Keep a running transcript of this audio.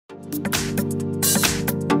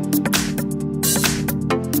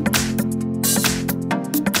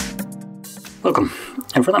Welcome,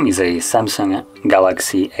 in front of me is a Samsung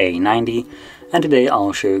Galaxy A90, and today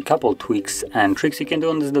I'll show you a couple tweaks and tricks you can do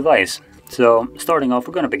on this device. So starting off,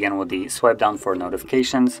 we're going to begin with the swipe down for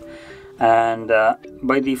notifications, and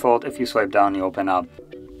by default if you swipe down you open up,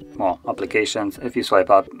 well, applications. If you swipe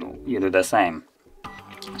up you do the same.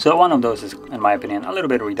 So one of those is, in my opinion, a little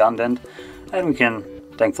bit redundant, and we can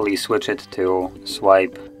thankfully switch it to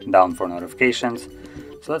swipe down for notifications.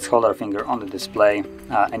 So let's hold our finger on the display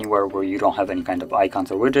anywhere where you don't have any kind of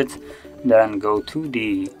icons or widgets, then go to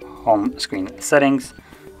the home screen settings,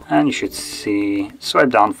 and you should see swipe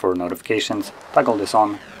down for notifications. Toggle this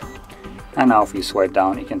on, and now if you swipe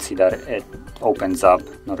down you can see that it opens up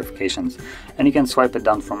notifications, and you can swipe it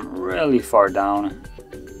down from really far down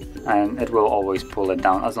and it will always pull it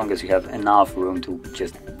down as long as you have enough room to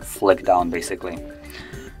just flick down basically.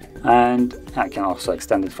 And I can also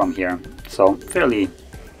extend it from here, so fairly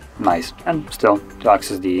nice. And still, to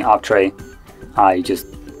access the app tray, I just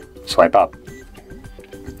swipe up.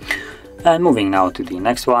 And moving now to the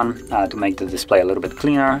next one, to make the display a little bit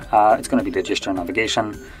cleaner, it's going to be the gesture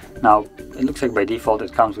navigation. Now it looks like by default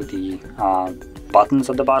it comes with the buttons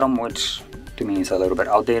at the bottom, which to me is a little bit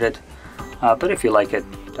outdated, but if you like it,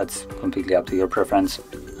 that's completely up to your preference.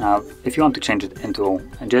 If you want to change it into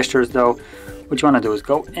gestures though, what you want to do is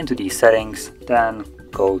go into the settings, then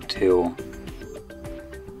go to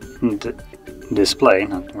display,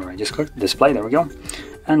 not where I just clicked, display, there we go,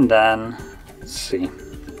 and then let's see,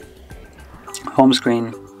 home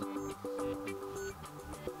screen,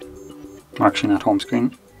 actually not home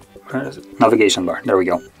screen, where is it? Navigation bar, there we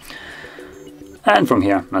go. And from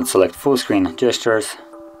here let's select full screen gestures,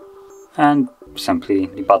 and simply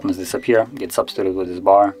the buttons disappear, get substituted with this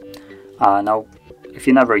bar. Now if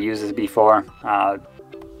you never used this before,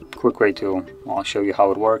 quick way to, well, I'll show you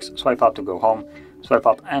how it works. Swipe up to go home, swipe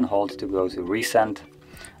up and hold to go to recent,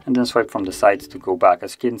 and then swipe from the sides to go back.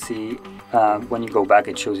 As you can see, when you go back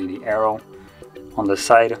it shows you the arrow on the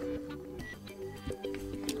side.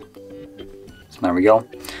 So there we go.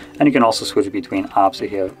 And you can also switch between apps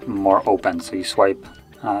if you have more open, so you swipe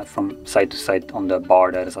from side to side on the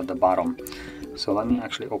bar that is at the bottom. So let me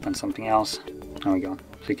actually open something else. There we go.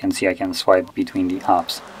 So you can see I can swipe between the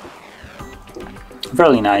apps.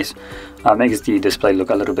 Fairly nice. Makes the display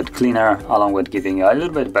look a little bit cleaner, along with giving you a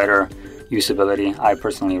little bit better usability. I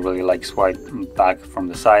personally really like swipe back from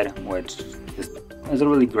the side, which is a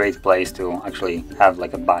really great place to actually have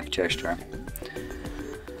like a back gesture.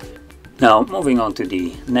 Now moving on to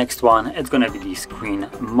the next one, it's going to be the screen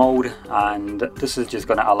mode, and this is just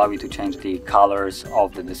going to allow you to change the colors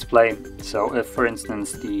of the display. So if for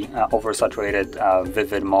instance the oversaturated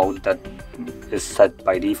vivid mode that is set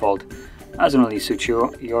by default doesn't really suit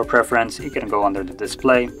your preference, you can go under the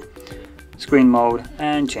display, screen mode,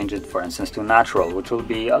 and change it for instance to natural, which will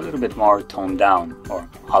be a little bit more toned down, or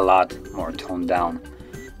a lot more toned down.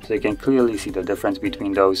 So you can clearly see the difference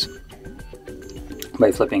between those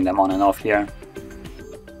by flipping them on and off here.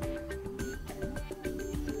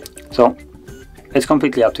 So it's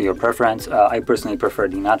completely up to your preference. I personally prefer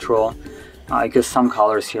the natural because some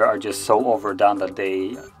colors here are just so overdone that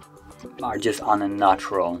they are just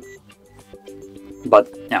unnatural. But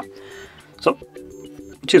yeah, so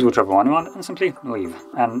choose whichever one you want and simply leave,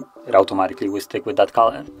 and it automatically will stick with that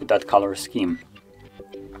color scheme.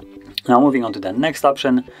 Now moving on to the next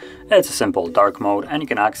option, it's a simple dark mode, and you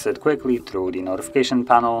can access it quickly through the notification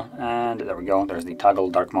panel, and there we go, there's the toggle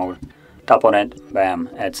dark mode. Tap on it, bam,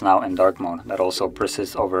 it's now in dark mode. That also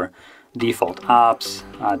persists over default apps,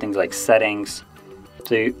 things like settings,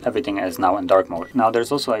 so everything is now in dark mode. Now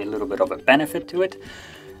there's also a little bit of a benefit to it,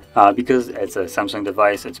 because it's a Samsung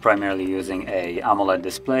device, it's primarily using a AMOLED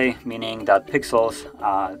display, meaning that pixels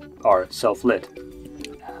are self-lit.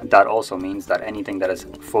 That also means that anything that is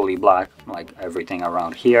fully black, like everything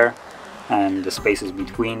around here and the spaces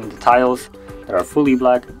between the tiles that are fully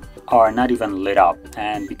black, are not even lit up.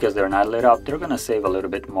 And because they're not lit up, they're going to save a little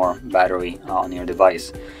bit more battery on your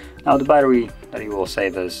device. Now the battery that you will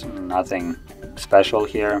save is nothing special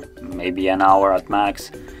here, maybe an hour at max.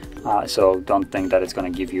 So don't think that it's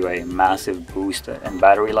going to give you a massive boost in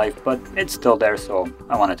battery life, but it's still there, so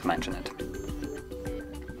I wanted to mention it.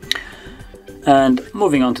 And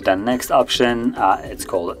moving on to the next option, it's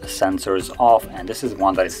called sensors off, and this is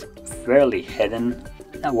one that is fairly hidden.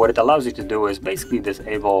 And what it allows you to do is basically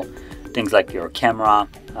disable things like your camera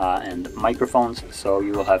and microphones, so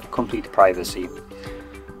you will have complete privacy.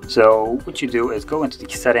 So what you do is go into the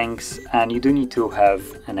settings, and you do need to have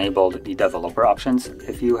enabled the developer options.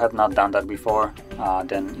 If you have not done that before,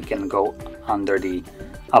 then you can go under the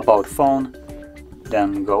About phone,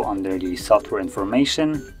 then go under the software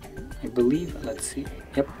information, I believe, let's see,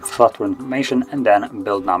 yep, software information, and then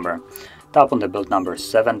build number. Tap on the build number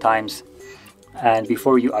 7 times, and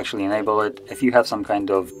before you actually enable it, if you have some kind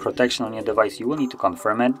of protection on your device, you will need to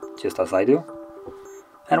confirm it, just as I do.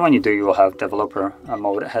 And when you do, you will have developer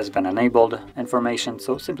mode has been enabled information,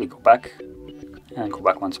 so simply go back and go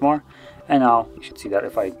back once more. And now you should see that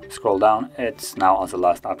if I scroll down, it's now as the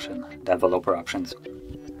last option, developer options.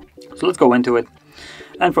 So let's go into it.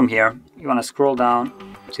 And from here, you want to scroll down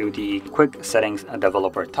to the quick settings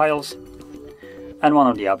developer tiles. And one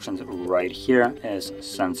of the options right here is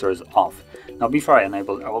sensors off. Now before I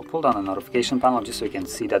enable it, I will pull down the notification panel just so you can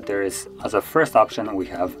see that there is, as a first option, we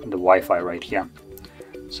have the Wi-Fi right here.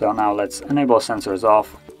 So now let's enable sensors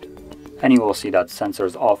off, and you will see that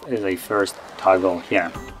sensors off is a first toggle here.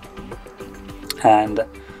 And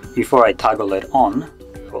before I toggle it on,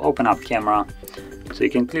 I will open up camera, so you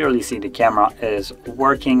can clearly see the camera is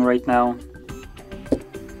working right now.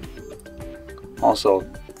 Also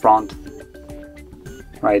front,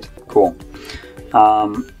 right, cool.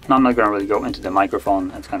 Now I'm not going to really go into the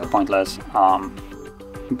microphone, it's kind of pointless,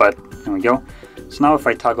 but there we go. So now if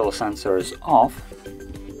I toggle sensors off,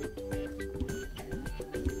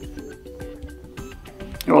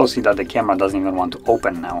 you will see that the camera doesn't even want to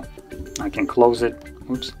open now. I can close it,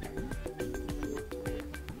 oops.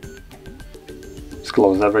 Just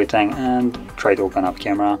close everything and try to open up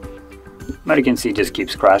camera, but you can see it just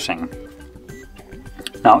keeps crashing.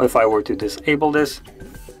 Now if I were to disable this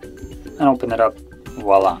and open it up,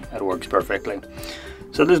 voila, it works perfectly.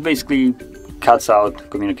 So this basically cuts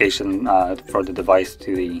out communication for the device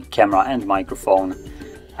to the camera and microphone,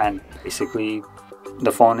 and basically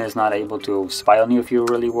the phone is not able to spy on you if you're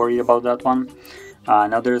really worried about that one.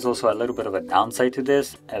 Now there's also a little bit of a downside to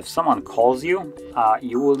this. If someone calls you,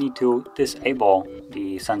 you will need to disable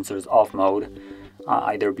the sensors off mode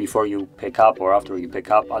either before you pick up or after you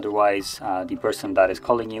pick up, otherwise the person that is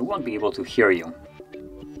calling you won't be able to hear you.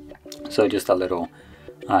 So just a little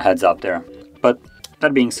heads up there. But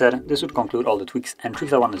that being said, this would conclude all the tweaks and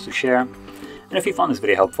tricks I wanted to share. And if you found this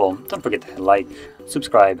video helpful, don't forget to hit like,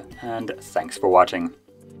 subscribe, and thanks for watching.